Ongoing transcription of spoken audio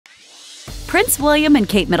Prince William and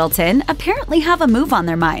Kate Middleton apparently have a move on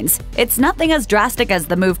their minds. It's nothing as drastic as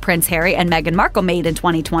the move Prince Harry and Meghan Markle made in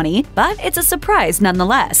 2020, but it's a surprise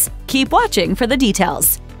nonetheless. Keep watching for the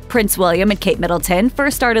details. Prince William and Kate Middleton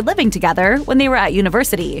first started living together when they were at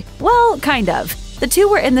university. Well, kind of. The two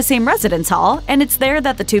were in the same residence hall, and it's there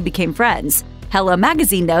that the two became friends. Hello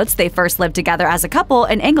magazine notes they first lived together as a couple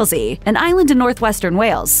in Anglesey, an island in northwestern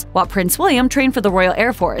Wales, while Prince William trained for the Royal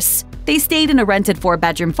Air Force. They stayed in a rented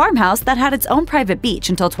 4-bedroom farmhouse that had its own private beach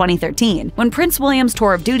until 2013, when Prince William's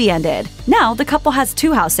tour of duty ended. Now, the couple has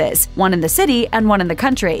 2 houses, one in the city and one in the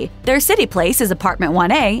country. Their city place is apartment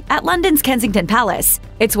 1A at London's Kensington Palace.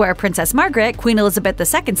 It's where Princess Margaret, Queen Elizabeth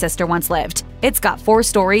II's sister, once lived. It's got 4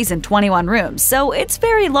 stories and 21 rooms, so it's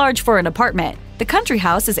very large for an apartment. The country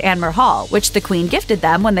house is Anmer Hall, which the Queen gifted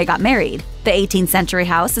them when they got married. The 18th century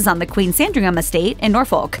house is on the Queen Sandringham estate in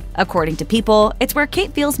Norfolk. According to People, it's where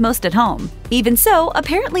Kate feels most at home. Even so,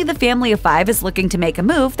 apparently the family of 5 is looking to make a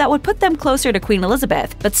move that would put them closer to Queen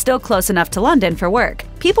Elizabeth, but still close enough to London for work.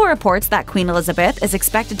 People reports that Queen Elizabeth is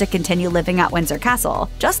expected to continue living at Windsor Castle,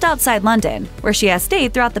 just outside London, where she has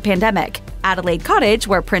stayed throughout the pandemic. Adelaide Cottage,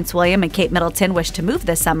 where Prince William and Kate Middleton wish to move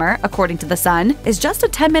this summer, according to The Sun, is just a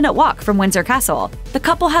 10-minute walk from Windsor Castle. The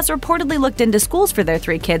couple has reportedly looked into schools for their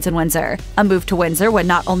 3 kids in Windsor. A move to Windsor would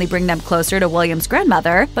not only bring them closer to William's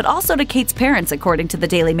grandmother, but also to Kate's parents, according to the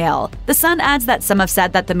Daily Mail. The Sun adds that some have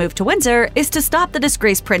said that the move to Windsor is to stop the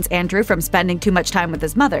disgraced Prince Andrew from spending too much time with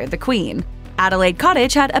his mother, the Queen. Adelaide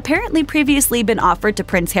Cottage had apparently previously been offered to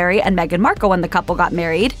Prince Harry and Meghan Markle when the couple got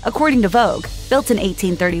married, according to Vogue. Built in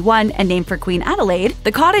 1831 and named for Queen Adelaide,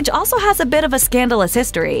 the cottage also has a bit of a scandalous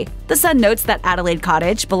history. The Sun notes that Adelaide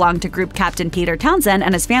Cottage belonged to Group Captain Peter Townsend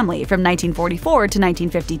and his family from 1944 to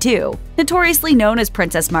 1952. Notoriously known as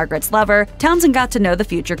Princess Margaret's lover, Townsend got to know the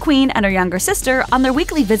future queen and her younger sister on their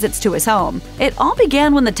weekly visits to his home. It all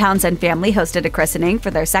began when the Townsend family hosted a christening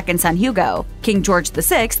for their second son Hugo. King George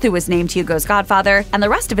VI, who was named Hugo's godfather, and the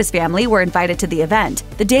rest of his family were invited to the event.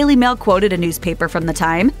 The Daily Mail quoted a newspaper from the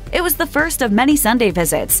time. It was the first of many Sunday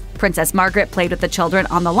visits. Princess Margaret played with the children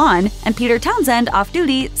on the lawn, and Peter Townsend, off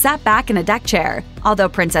duty, sat back in a deck chair. Although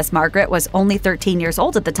Princess Margaret was only 13 years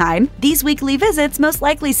old at the time, these weekly visits most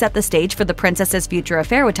likely set the stage for the princess's future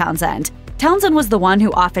affair with Townsend. Townsend was the one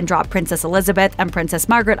who often dropped Princess Elizabeth and Princess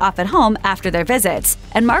Margaret off at home after their visits,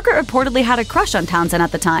 and Margaret reportedly had a crush on Townsend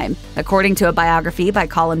at the time. According to a biography by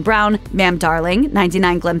Colin Brown, Ma'am Darling,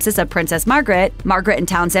 99 Glimpses of Princess Margaret, Margaret and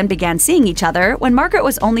Townsend began seeing each other when Margaret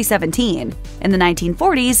was only 17. In the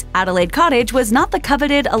 1940s, Adelaide Cottage was not the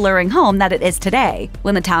coveted, alluring home that it is today.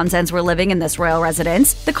 When the Townsends were living in this royal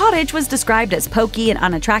residence, the cottage was described as poky and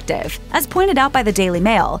unattractive. As pointed out by the Daily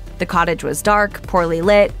Mail, the cottage was dark, poorly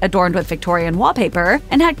lit, adorned with Victorian wallpaper,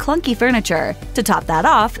 and had clunky furniture. To top that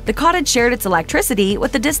off, the cottage shared its electricity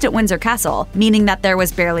with the distant Windsor Castle, meaning that there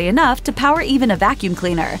was barely enough to power even a vacuum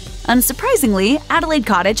cleaner. Unsurprisingly, Adelaide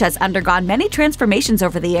Cottage has undergone many transformations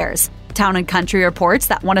over the years. Town & Country reports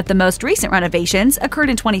that one of the most recent renovations occurred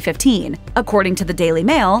in 2015. According to the Daily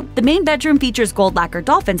Mail, the main bedroom features gold lacquered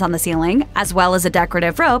dolphins on the ceiling, as well as a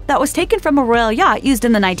decorative rope that was taken from a royal yacht used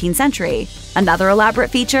in the 19th century. Another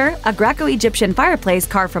elaborate feature, a Greco-Egyptian fireplace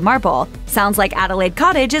carved from marble. Sounds like Adelaide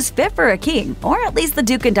Cottage is fit for a king, or at least the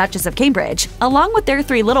Duke and Duchess of Cambridge, along with their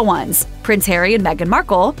 3 little ones. Prince Harry and Meghan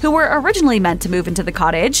Markle, who were originally meant to move into the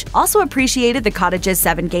cottage, also appreciated the cottage's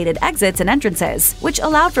 7 gated exits and entrances, which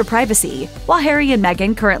allowed for privacy. While Harry and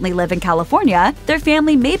Meghan currently live in California, their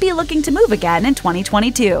family may be looking to move again in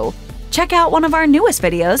 2022. Check out one of our newest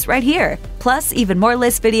videos right here. Plus, even more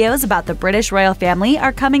list videos about the British royal family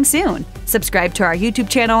are coming soon. Subscribe to our YouTube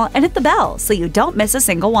channel and hit the bell so you don't miss a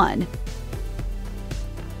single one.